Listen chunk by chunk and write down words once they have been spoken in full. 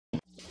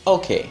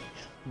Okay,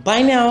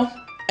 by now,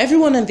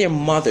 everyone and their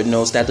mother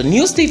knows that the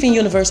new Steven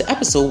Universe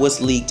episode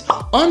was leaked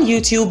on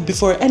YouTube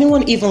before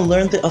anyone even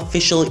learned the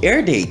official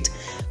air date.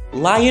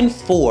 Lion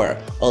 4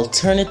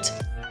 alternate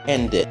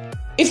ended.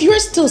 If you're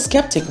still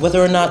skeptic whether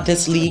or not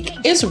this leak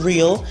is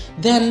real,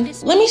 then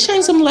let me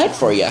shine some light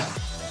for you.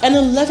 An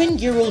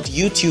 11-year-old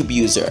YouTube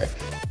user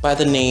by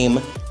the name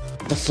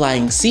The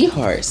Flying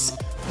Seahorse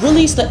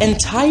released the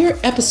entire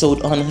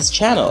episode on his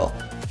channel.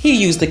 He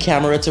used the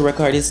camera to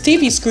record his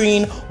TV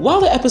screen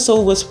while the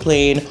episode was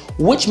playing,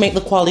 which made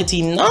the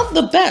quality not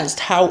the best.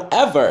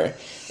 However,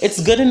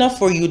 it's good enough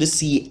for you to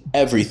see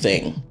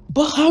everything.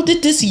 But how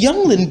did this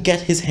youngling get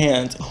his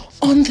hands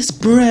on this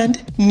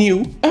brand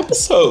new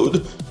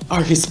episode?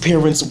 Are his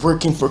parents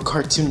working for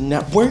Cartoon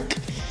Network?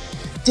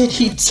 Did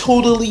he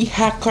totally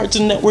hack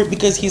Cartoon Network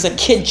because he's a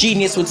kid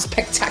genius with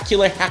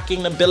spectacular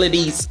hacking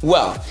abilities?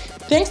 Well,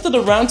 thanks to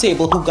the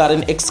roundtable who got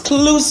an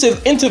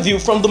exclusive interview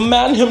from the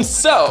man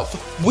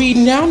himself, we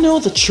now know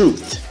the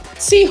truth.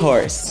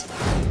 Seahorse,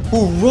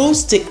 who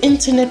rose to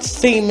internet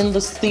fame in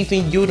the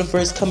Steven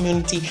Universe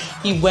community,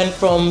 he went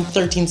from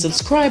 13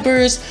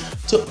 subscribers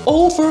to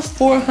over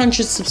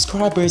 400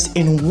 subscribers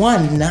in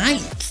one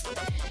night.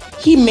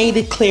 He made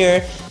it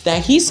clear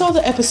that he saw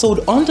the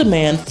episode on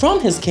demand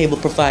from his cable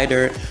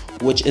provider,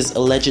 which is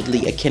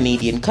allegedly a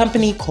Canadian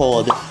company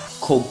called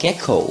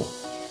Kogeko.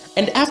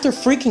 And after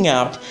freaking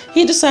out,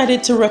 he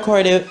decided to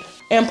record it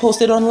and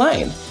post it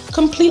online,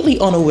 completely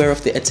unaware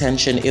of the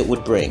attention it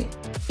would bring.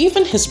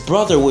 Even his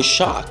brother was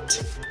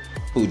shocked,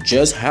 who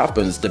just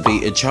happens to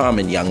be a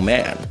charming young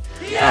man.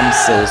 I'm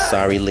so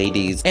sorry,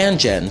 ladies and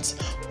gents,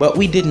 but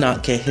we did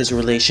not get his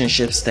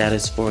relationship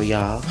status for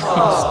y'all.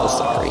 I'm so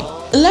sorry.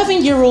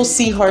 11-year-old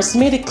Seahorse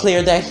made it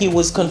clear that he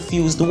was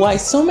confused why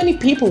so many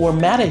people were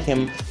mad at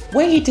him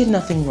when he did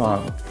nothing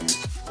wrong.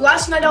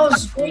 Last night I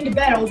was going to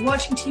bed, I was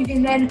watching TV,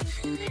 and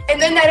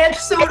then that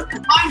episode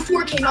Line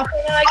 4 came up,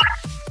 and I'm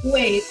like,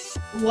 wait,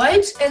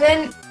 what? And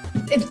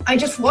then I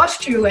just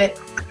watched through it.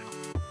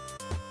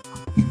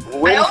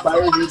 I also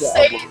want to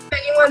say if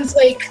anyone's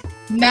like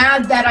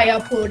mad that I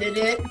uploaded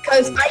it,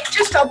 because I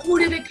just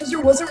uploaded it because there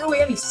wasn't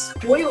really any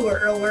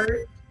spoiler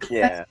alert.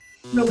 Yeah. That's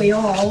really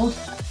all.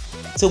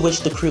 To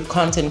which the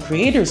content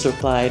creators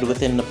replied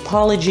with an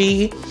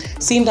apology,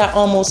 seeing that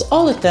almost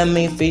all of them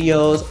made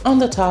videos on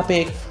the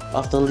topic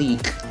of the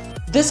leak.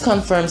 This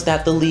confirms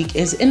that the leak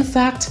is in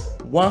fact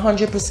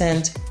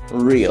 100%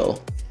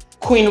 real.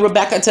 Queen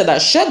Rebecca to the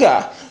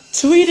Sugar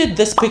tweeted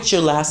this picture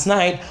last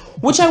night,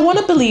 which I want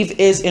to believe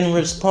is in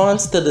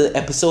response to the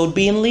episode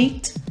being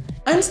leaked.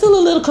 I'm still a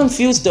little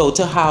confused though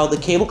to how the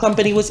cable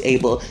company was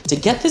able to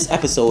get this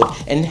episode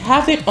and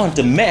have it on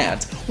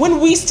demand when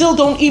we still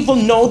don't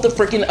even know the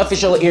freaking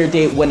official air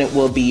date when it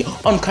will be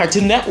on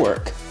Cartoon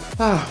Network.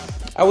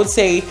 I would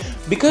say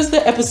because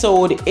the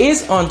episode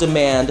is on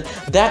demand,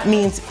 that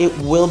means it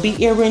will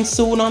be airing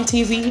soon on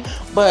TV,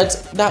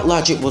 but that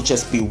logic will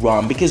just be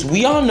wrong because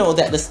we all know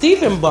that the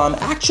Steven Bomb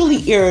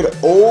actually aired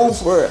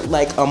over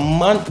like a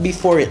month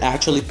before it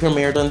actually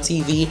premiered on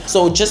TV.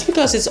 So just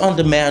because it's on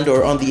demand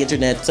or on the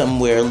internet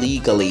somewhere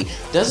legally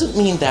doesn't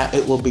mean that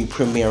it will be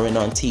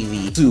premiering on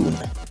TV soon.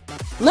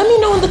 Let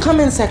me know in the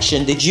comment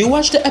section, did you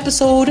watch the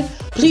episode?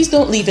 Please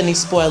don't leave any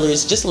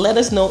spoilers, just let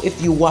us know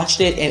if you watched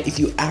it and if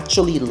you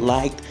actually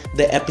liked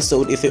the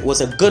episode, if it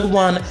was a good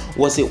one,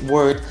 was it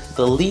worth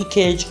the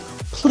leakage?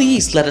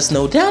 Please let us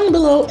know down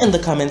below in the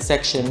comment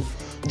section.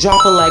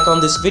 Drop a like on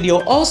this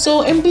video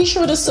also and be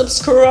sure to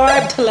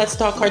subscribe to Let's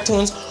Talk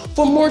Cartoons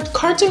for more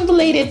cartoon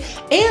related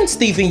and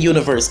Steven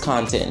Universe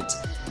content.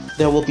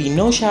 There will be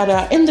no shout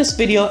out in this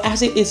video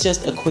as it is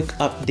just a quick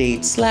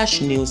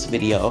update / news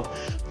video.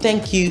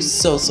 Thank you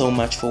so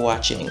much for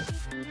watching.